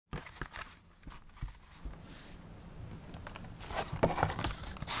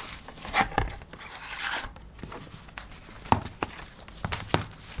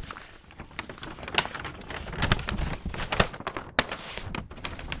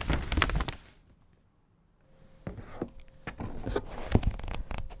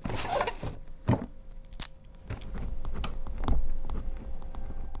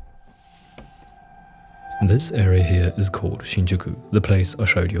This area here is called Shinjuku, the place I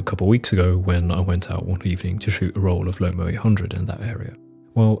showed you a couple weeks ago when I went out one evening to shoot a roll of Lomo 800 in that area.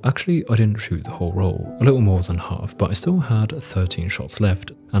 Well, actually I didn't shoot the whole roll, a little more than half, but I still had 13 shots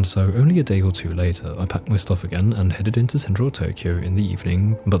left, and so only a day or two later I packed my stuff again and headed into central Tokyo in the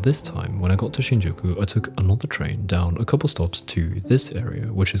evening, but this time when I got to Shinjuku I took another train down a couple stops to this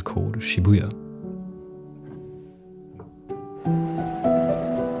area, which is called Shibuya.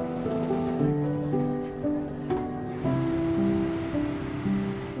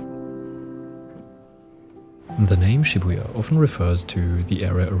 The name Shibuya often refers to the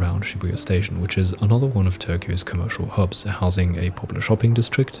area around Shibuya Station, which is another one of Tokyo's commercial hubs, housing a popular shopping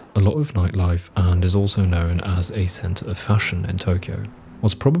district, a lot of nightlife, and is also known as a centre of fashion in Tokyo.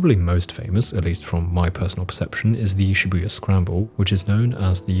 What's probably most famous, at least from my personal perception, is the Shibuya Scramble, which is known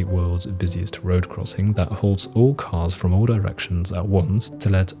as the world's busiest road crossing that holds all cars from all directions at once to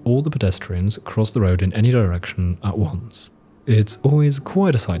let all the pedestrians cross the road in any direction at once. It's always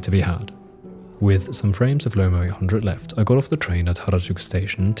quite a sight to be had. With some frames of Lomo 800 left, I got off the train at Harajuku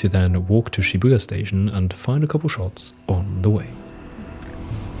station to then walk to Shibuya station and find a couple shots on the way.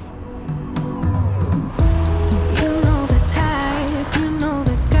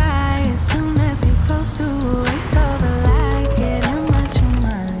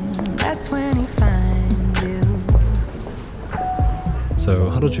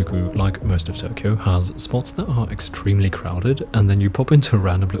 So Harajuku, like most of Tokyo, has spots that are extremely crowded, and then you pop into a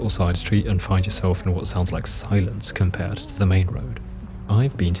random little side street and find yourself in what sounds like silence compared to the main road.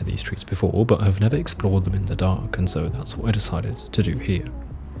 I've been to these streets before, but I've never explored them in the dark, and so that's what I decided to do here.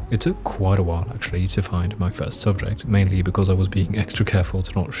 It took quite a while actually to find my first subject, mainly because I was being extra careful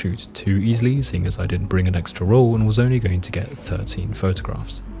to not shoot too easily, seeing as I didn't bring an extra roll and was only going to get 13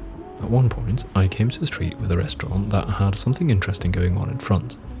 photographs. At one point, I came to a street with a restaurant that had something interesting going on in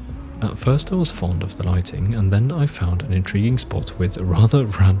front. At first I was fond of the lighting, and then I found an intriguing spot with rather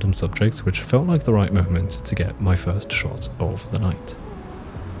random subjects which felt like the right moment to get my first shot of the night.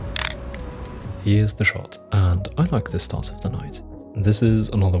 Here's the shot, and I like the start of the night. This is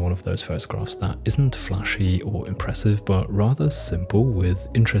another one of those photographs that isn't flashy or impressive, but rather simple with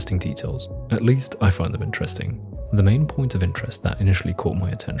interesting details. At least I find them interesting. The main point of interest that initially caught my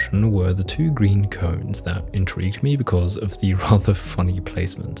attention were the two green cones that intrigued me because of the rather funny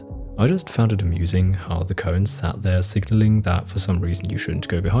placement. I just found it amusing how the cones sat there signaling that for some reason you shouldn't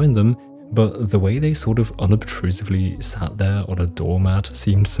go behind them, but the way they sort of unobtrusively sat there on a doormat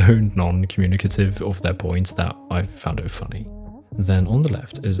seemed so non-communicative of their point that I found it funny. Then on the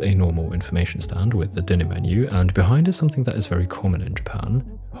left is a normal information stand with the dinner menu, and behind is something that is very common in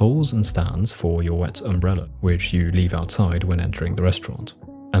Japan: holes and stands for your wet umbrella, which you leave outside when entering the restaurant.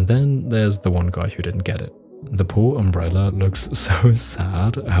 And then there's the one guy who didn't get it. The poor umbrella looks so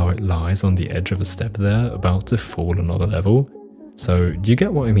sad how it lies on the edge of a step there, about to fall another level. So you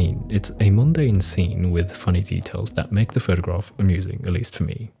get what I mean, it's a mundane scene with funny details that make the photograph amusing, at least for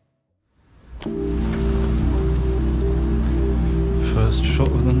me. First shot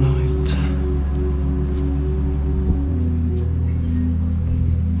of the night.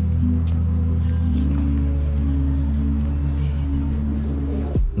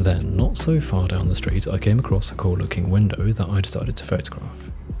 Then, not so far down the street, I came across a cool looking window that I decided to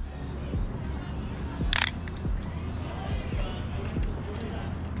photograph.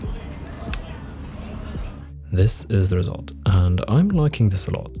 This is the result, and I'm liking this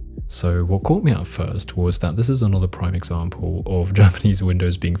a lot. So what caught me at first was that this is another prime example of Japanese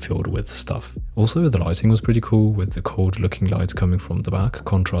windows being filled with stuff. Also, the lighting was pretty cool, with the cold looking light coming from the back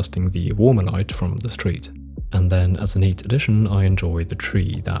contrasting the warmer light from the street. And then as a neat addition, I enjoy the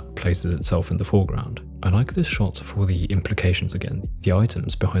tree that places itself in the foreground. I like this shot for the implications again. The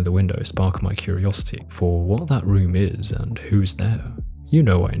items behind the window spark my curiosity for what that room is and who's there. You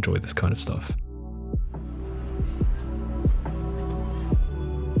know I enjoy this kind of stuff.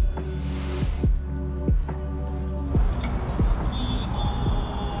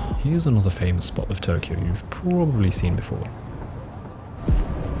 Here's another famous spot of Tokyo you've probably seen before.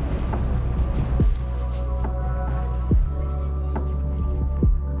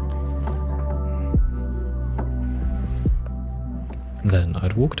 Then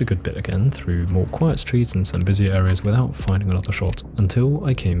I'd walked a good bit again through more quiet streets and some busy areas without finding another shot, until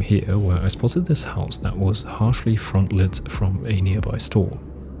I came here where I spotted this house that was harshly front lit from a nearby store.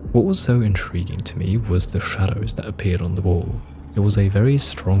 What was so intriguing to me was the shadows that appeared on the wall. It was a very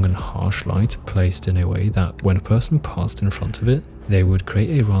strong and harsh light placed in a way that when a person passed in front of it, they would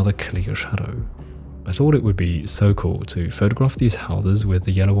create a rather clear shadow. I thought it would be so cool to photograph these houses with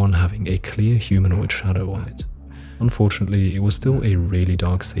the yellow one having a clear humanoid shadow on it. Unfortunately, it was still a really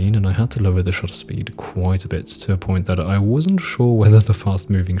dark scene and I had to lower the shutter speed quite a bit to a point that I wasn't sure whether the fast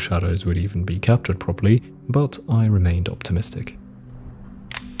moving shadows would even be captured properly, but I remained optimistic.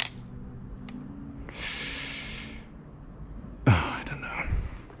 I don't know.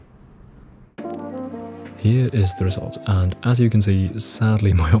 Here is the result, and as you can see,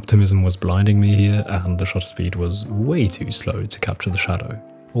 sadly my optimism was blinding me here and the shutter speed was way too slow to capture the shadow.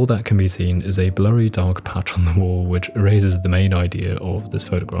 All that can be seen is a blurry dark patch on the wall which erases the main idea of this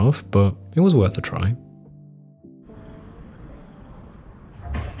photograph, but it was worth a try.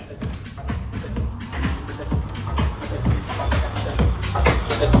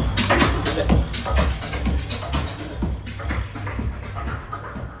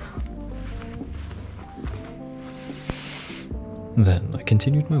 Then I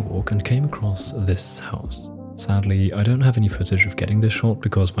continued my walk and came across this house. Sadly, I don't have any footage of getting this shot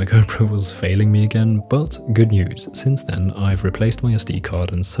because my GoPro was failing me again, but good news, since then I've replaced my SD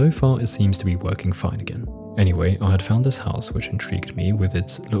card and so far it seems to be working fine again. Anyway, I had found this house which intrigued me with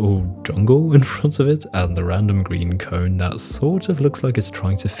its little jungle in front of it and the random green cone that sort of looks like it's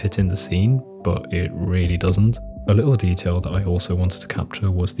trying to fit in the scene, but it really doesn't. A little detail that I also wanted to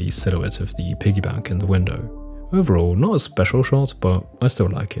capture was the silhouette of the piggy bank in the window. Overall, not a special shot, but I still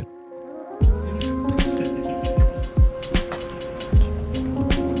like it.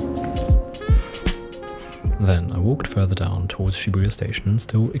 Then I walked further down towards Shibuya station,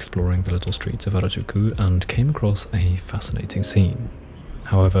 still exploring the little streets of Harajuku, and came across a fascinating scene.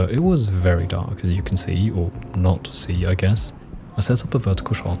 However, it was very dark as you can see, or not see I guess. I set up a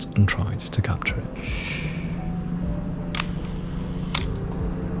vertical shot and tried to capture it.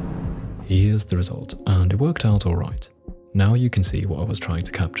 Here's the result, and it worked out alright. Now you can see what I was trying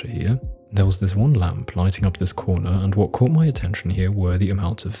to capture here. There was this one lamp lighting up this corner, and what caught my attention here were the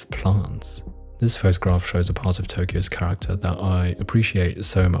amount of plants. This photograph shows a part of Tokyo's character that I appreciate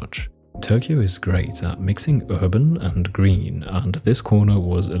so much. Tokyo is great at mixing urban and green, and this corner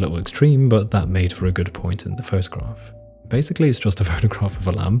was a little extreme, but that made for a good point in the photograph. Basically, it's just a photograph of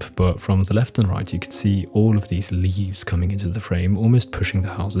a lamp, but from the left and right you can see all of these leaves coming into the frame, almost pushing the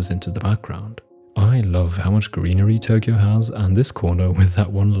houses into the background. I love how much greenery Tokyo has, and this corner with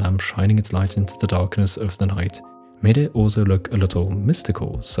that one lamp shining its light into the darkness of the night made it also look a little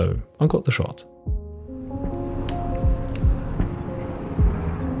mystical, so I got the shot.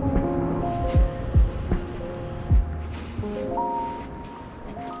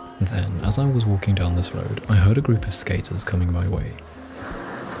 Then, as I was walking down this road, I heard a group of skaters coming my way.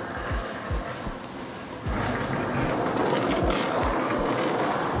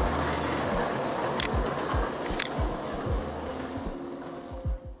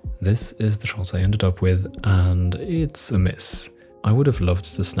 This is the shot I ended up with, and it's a miss. I would have loved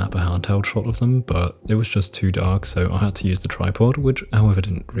to snap a handheld shot of them, but it was just too dark, so I had to use the tripod, which however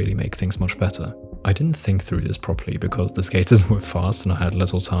didn't really make things much better. I didn't think through this properly because the skaters were fast and I had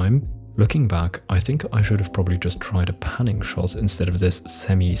little time. Looking back, I think I should have probably just tried a panning shot instead of this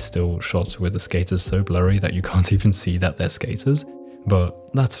semi-still shot with the skaters so blurry that you can't even see that they're skaters.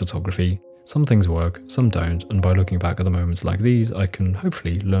 But that's photography. Some things work, some don't, and by looking back at the moments like these, I can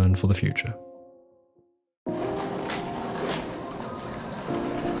hopefully learn for the future.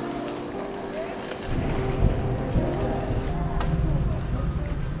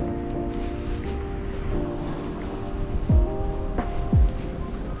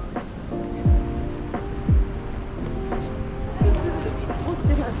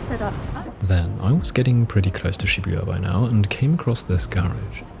 Then, I was getting pretty close to Shibuya by now and came across this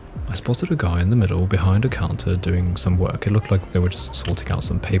garage. I spotted a guy in the middle behind a counter doing some work. It looked like they were just sorting out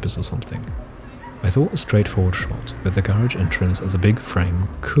some papers or something. I thought a straightforward shot with the garage entrance as a big frame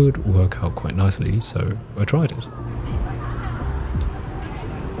could work out quite nicely, so I tried it.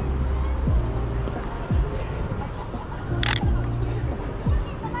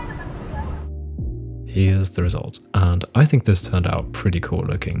 Here's the result, and I think this turned out pretty cool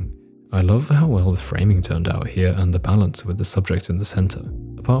looking. I love how well the framing turned out here and the balance with the subject in the center.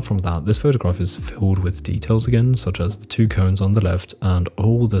 Apart from that, this photograph is filled with details again, such as the two cones on the left and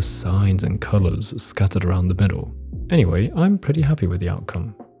all the signs and colors scattered around the middle. Anyway, I'm pretty happy with the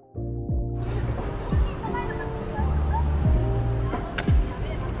outcome.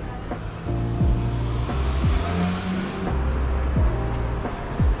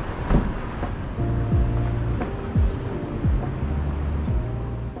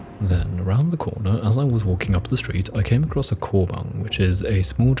 Then, around the corner, as I was walking up the street, I came across a koban, which is a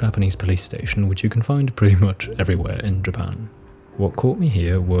small Japanese police station which you can find pretty much everywhere in Japan. What caught me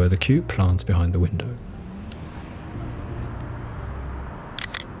here were the cute plants behind the window.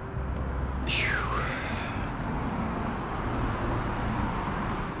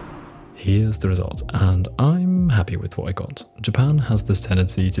 Here's the result, and I'm happy with what I got. Japan has this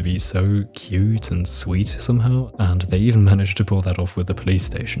tendency to be so cute and sweet somehow, and they even managed to pull that off with the police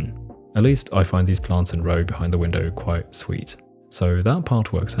station. At least I find these plants in row behind the window quite sweet. So that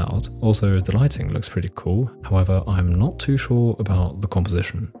part works out. Also, the lighting looks pretty cool. However, I'm not too sure about the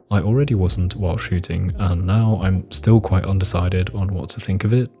composition. I already wasn't while shooting, and now I'm still quite undecided on what to think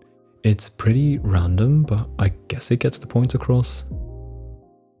of it. It's pretty random, but I guess it gets the point across.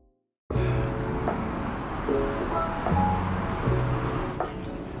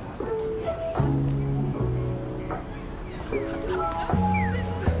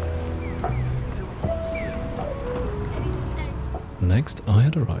 Next, I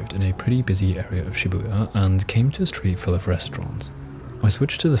had arrived in a pretty busy area of Shibuya and came to a street full of restaurants. I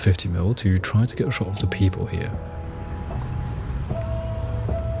switched to the 50mm to try to get a shot of the people here.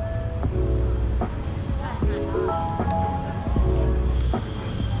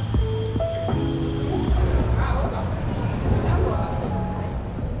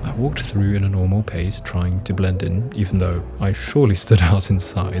 I walked through in a normal pace, trying to blend in, even though I surely stood out in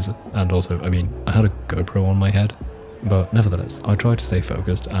size, and also, I had a GoPro on my head. But nevertheless, I tried to stay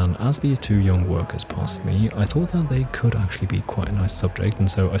focused, and as these two young workers passed me, I thought that they could actually be quite a nice subject, and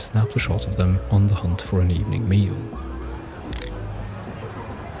so I snapped a shot of them on the hunt for an evening meal.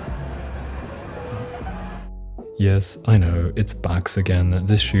 Yes, I know, it's backs again.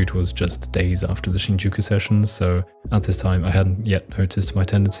 This shoot was just days after the Shinjuku sessions, so at this time I hadn't yet noticed my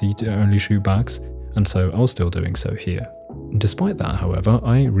tendency to only shoot backs, and so I was still doing so here. Despite that, however,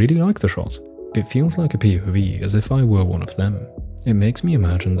 I really like the shot. It feels like a POV, as if I were one of them. It makes me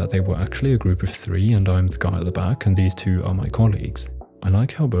imagine that they were actually a group of 3 and I'm the guy at the back and these 2 are my colleagues. I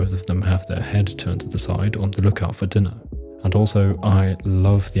like how both of them have their head turned to the side on the lookout for dinner. And also, I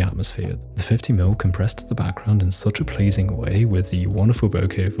love the atmosphere. The 50mm compressed the background in such a pleasing way with the wonderful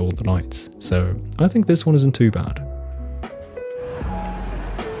bokeh of all the lights. So I think this one isn't too bad.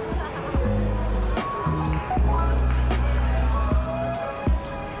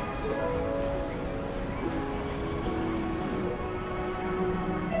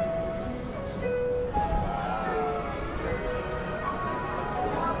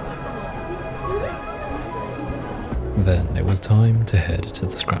 Then it was time to head to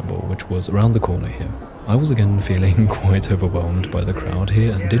the scramble, which was around the corner here. I was again feeling quite overwhelmed by the crowd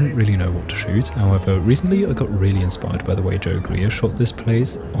here and didn't really know what to shoot. However, recently I got really inspired by the way Joe Greer shot this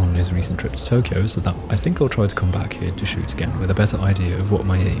place on his recent trip to Tokyo, so that I think I'll try to come back here to shoot again with a better idea of what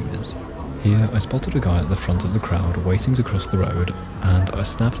my aim is. Here I spotted a guy at the front of the crowd waiting to cross the road, and I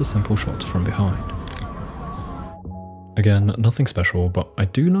snapped a simple shot from behind. Again, nothing special, but I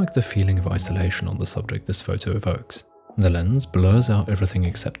do like the feeling of isolation on the subject this photo evokes. The lens blurs out everything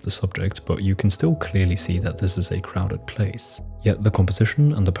except the subject, but you can still clearly see that this is a crowded place. Yet the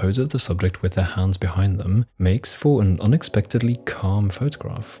composition and the pose of the subject with their hands behind them makes for an unexpectedly calm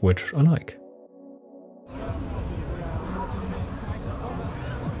photograph, which I like.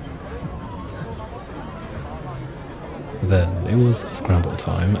 Then it was scramble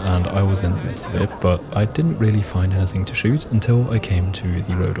time and I was in the midst of it, but I didn't really find anything to shoot until I came to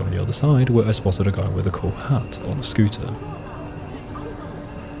the road on the other side where I spotted a guy with a cool hat on a scooter.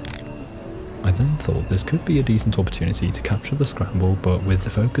 I then thought this could be a decent opportunity to capture the scramble, but with the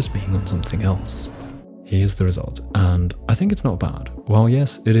focus being on something else. Here's the result, and I think it's not bad. While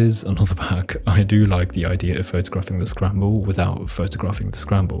yes, it is another back, I do like the idea of photographing the scramble without photographing the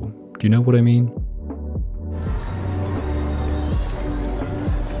scramble. Do you know what I mean?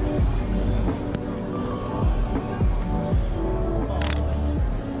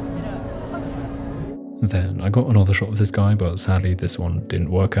 Then I got another shot of this guy, but sadly this one didn't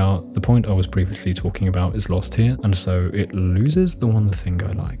work out. The point I was previously talking about is lost here, and so it loses the one thing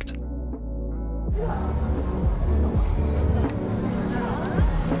I liked.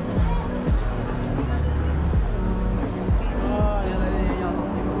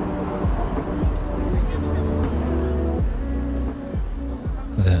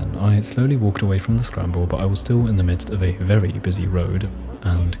 Then I slowly walked away from the scramble, but I was still in the midst of a very busy road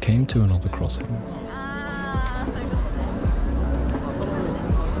and came to another crossing.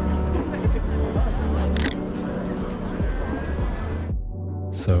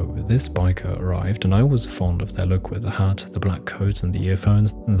 So this biker arrived and I was fond of their look with the hat, the black coat and the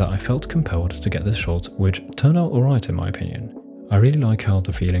earphones that I felt compelled to get this shot, which turned out alright in my opinion. I really like how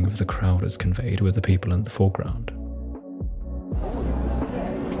the feeling of the crowd is conveyed with the people in the foreground.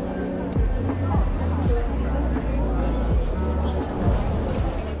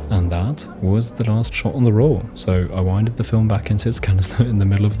 And that was the last shot on the roll, so I winded the film back into its canister in the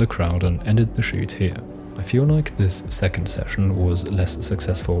middle of the crowd and ended the shoot here. I feel like this second session was less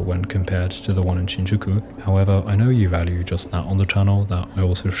successful when compared to the one in Shinjuku. However, I know you value just that on the channel, that I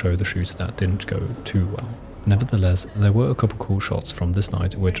also show the shoots that didn't go too well. Nevertheless, there were a couple cool shots from this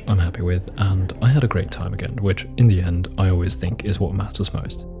night which I'm happy with, and I had a great time again, which in the end I always think is what matters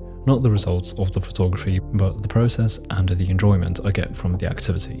most. Not the results of the photography, but the process and the enjoyment I get from the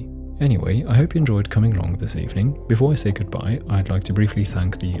activity. Anyway, I hope you enjoyed coming along this evening. Before I say goodbye, I'd like to briefly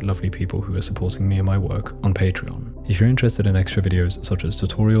thank the lovely people who are supporting me and my work on Patreon. If you're interested in extra videos such as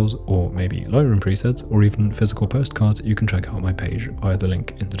tutorials, or maybe Lightroom presets, or even physical postcards, you can check out my page via the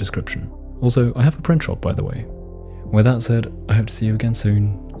link in the description. Also, I have a print shop, by the way. With that said, I hope to see you again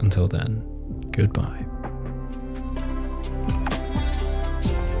soon. Until then, goodbye.